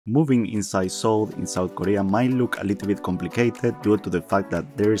Moving inside Seoul in South Korea might look a little bit complicated due to the fact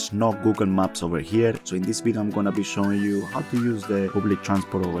that there is no Google Maps over here. So in this video I'm gonna be showing you how to use the public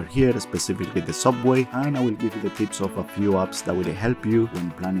transport over here, specifically the subway, and I will give you the tips of a few apps that will help you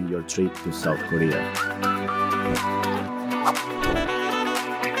when planning your trip to South Korea.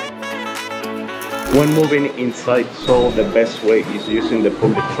 When moving inside Seoul, the best way is using the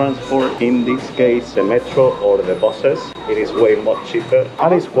public transport. In this case, the metro or the buses. It is way more cheaper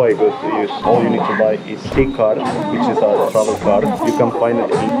and it's quite good to use. All you need to buy is a card, which is a travel card. You can find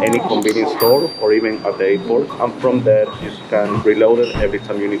it in any convenience store or even at the airport. And from there, you can reload it every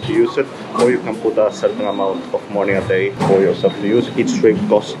time you need to use it, or you can put a certain amount of money a day for yourself to use. Each trip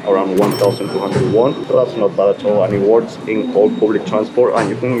costs around 1,200 won, so that's not bad at all. And it works in all public transport, and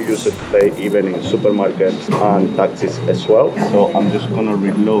you can use it to pay even in supermarkets and taxis as well. So I'm just gonna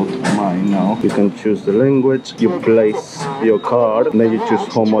reload mine now. You can choose the language, you place your card, and then you choose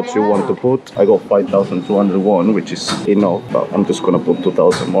how much you want to put. I got 5,200 won, which is enough, but I'm just gonna put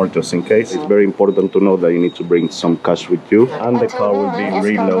 2,000 more just in case. It's very important to know that you need to bring some cash with you, and the car will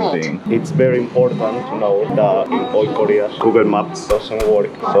be reloading. It's very important to know that in all Korea, Google Maps doesn't work,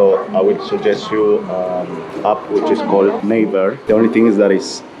 so I will suggest you an app which is called NAVER. The only thing is that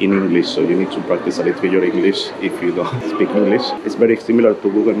it's in English, so you need to practice a little bit your English if you don't speak English. It's very similar to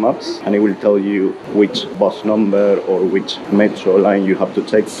Google Maps, and it will tell you which bus number or which metro line you have to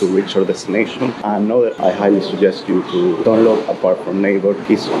take to reach your destination. And another I highly suggest you to download apart from NAVER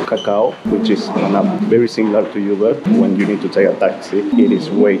is KAKAO, which is an app very similar to Uber. When you need to take a taxi, it is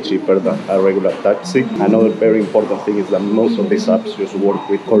way cheaper than a regular taxi. Another very important thing is that most of these apps just work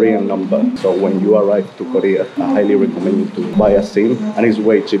with Korean number. So when you arrive to Korea, I highly recommend you to buy a SIM, and it's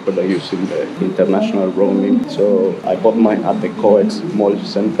way cheaper than using the international roaming. So I bought mine at the COEX Mall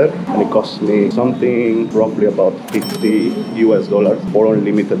Center, and it cost me something roughly about $50 US for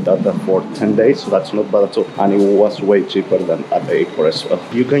unlimited data for 10 days. So that's not bad at all, and it was way cheaper than at the airport as well.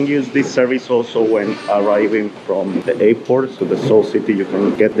 You can use this service also when arriving from the airport to the Seoul city. You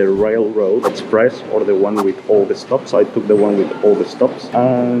can get the Railroad Express or the one with all the stops. I took the one with all the stops,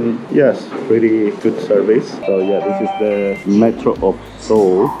 and yes, pretty good service. So yeah, this is the metro of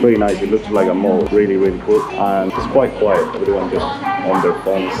Seoul. Very nice. It looks like a mall. Really good, and it's quite quiet. Everyone just on their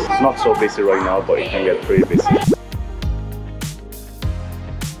phones. It's not so busy right now, but it can get pretty busy.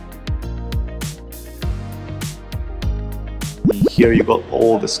 Here you got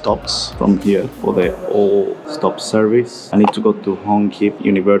all the stops from here for the all stop service. I need to go to Hongkip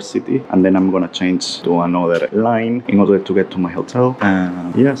University, and then I'm gonna change to another line in order to get to my hotel.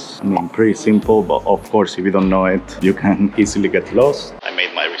 And yes, I mean, pretty simple, but of course if you don't know it, you can easily get lost. I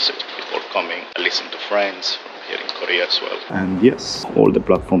made my research before coming. I listened to friends here in Korea as well. And yes, all the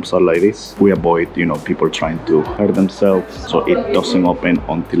platforms are like this. We avoid, you know, people trying to hurt themselves, so it doesn't open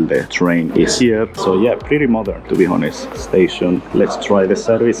until the train is here. So yeah, pretty modern, to be honest. Station. Let's try the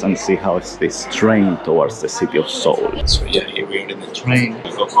service and see how is this train towards the city of Seoul. So yeah, here we are in the train.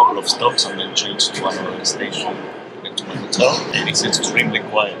 We got a couple of stops and then change to another station to get to my hotel. And it's extremely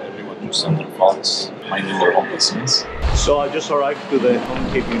quiet. Everyone just on their phones, minding their own business. So I just arrived to the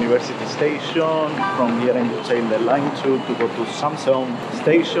Hongkip University station. From here I will take the line 2 to go to Samseong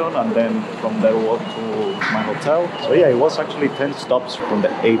station, and then from there walk to my hotel. So yeah, it was actually 10 stops from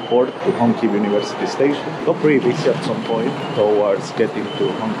the airport to Hongkip University station. Got pretty busy at some point towards getting to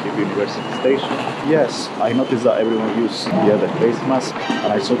Hongkip University station. Yes, I noticed that everyone used the face mask,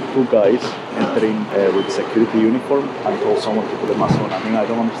 and I saw two guys entering with security uniform and told someone to put the mask on. I mean, I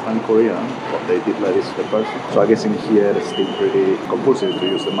don't understand Korean, but they did like this to the person. So I guess in here it's still pretty compulsory to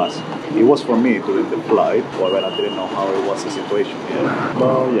use the mask. It was for me during the flight, but I didn't know how it was the situation here.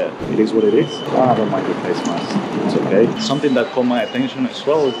 But yeah, it is what it is. I don't mind the face mask. It's okay. Something that caught my attention as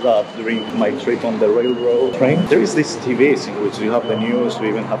well is that during my trip on the railroad train, there is this TVs in which you have the news, we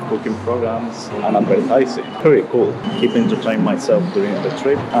even have cooking programs and advertising. Very cool. Keep entertaining myself during the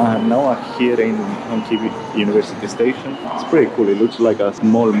trip. And now I'm here in Hongkip University station. It's pretty cool. It looks like a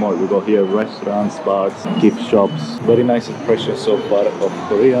small mall. We got here restaurants, bars, gift shops. Very nice impression so far of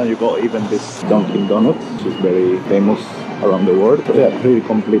Korea. You got even this Dunkin' Donuts, which is very famous around the world. So yeah, pretty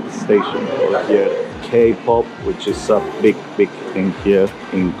complete station over here. K-pop, which is a big thing here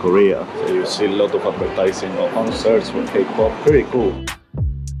in Korea. So you see a lot of advertising on concerts for K-pop. Pretty cool.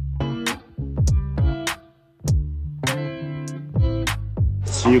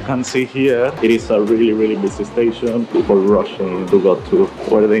 You can see here, it is a really busy station. People rushing to go to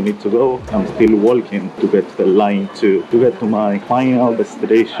where they need to go. I'm still walking to get to the line to get to my final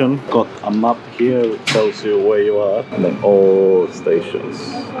destination. Got a map here, tells you where you are, and then all stations.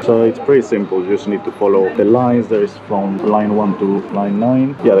 So it's pretty simple, you just need to follow the lines. There is from line 1 to line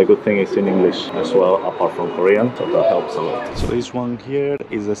 9. Yeah, the good thing is in English as well, apart from Korean, so that helps a lot. So this one here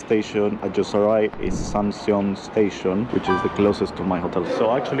is the station I just arrived. It's Samseong station, which is the closest to my hotel.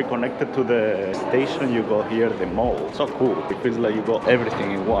 So actually connected to the station, you go here, the mall. So cool. It feels like you got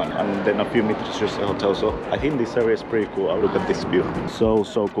everything in one, and then a few meters just the hotel. So I think this area is pretty cool. Look at this view. So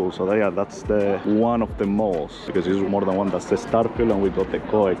cool. So yeah, that's the one of the malls, because it's more than one. That's the Starfield, and we got the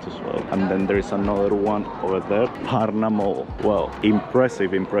Coet as well. And then there is another one over there, Parna Mall. Well,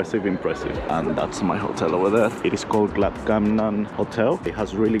 impressive. And that's my hotel over there. It is called Glad Gamnan Hotel. It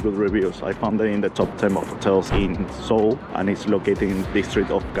has really good reviews. I found it in the top 10 of hotels in Seoul, and it's located in the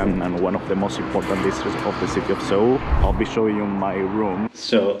district of Gangnam, one of the most important districts of the city of Seoul. I'll be showing you my room.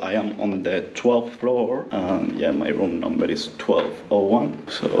 So I am on the 12th floor, and yeah, my room number is 1201.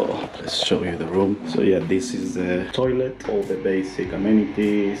 So let's show you the room. So yeah, this is the toilet, all the basic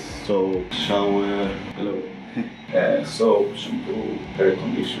amenities, soap, shower, hello. Soap, shampoo, air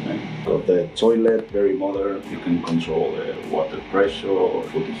conditioning. Got the toilet, very modern. You can control the water pressure,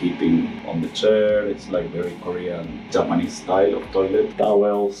 put the heating on the chair. It's like very Korean, Japanese style of toilet.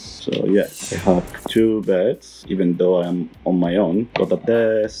 Towels. So yeah, I have 2 beds, even though I'm on my own. Got a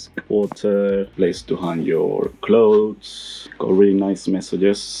desk, water, place to hang your clothes. Got really nice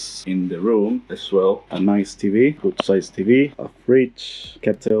messages in the room as well. A nice TV, good size TV, a fridge,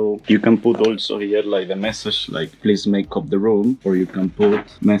 kettle. You can put also here like the message, like please make up the room, or you can put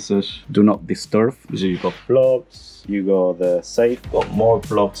message do not disturb. So you got plugs, you got the safe, got more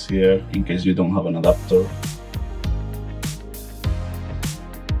plugs here in case you don't have an adapter.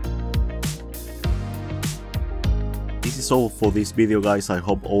 This is all for this video, guys. I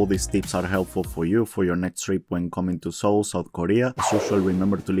hope all these tips are helpful for you for your next trip when coming to Seoul, South Korea. As usual,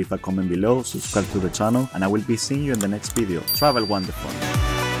 remember to leave a comment below, subscribe to the channel, and I will be seeing you in the next video. Travel wonderful!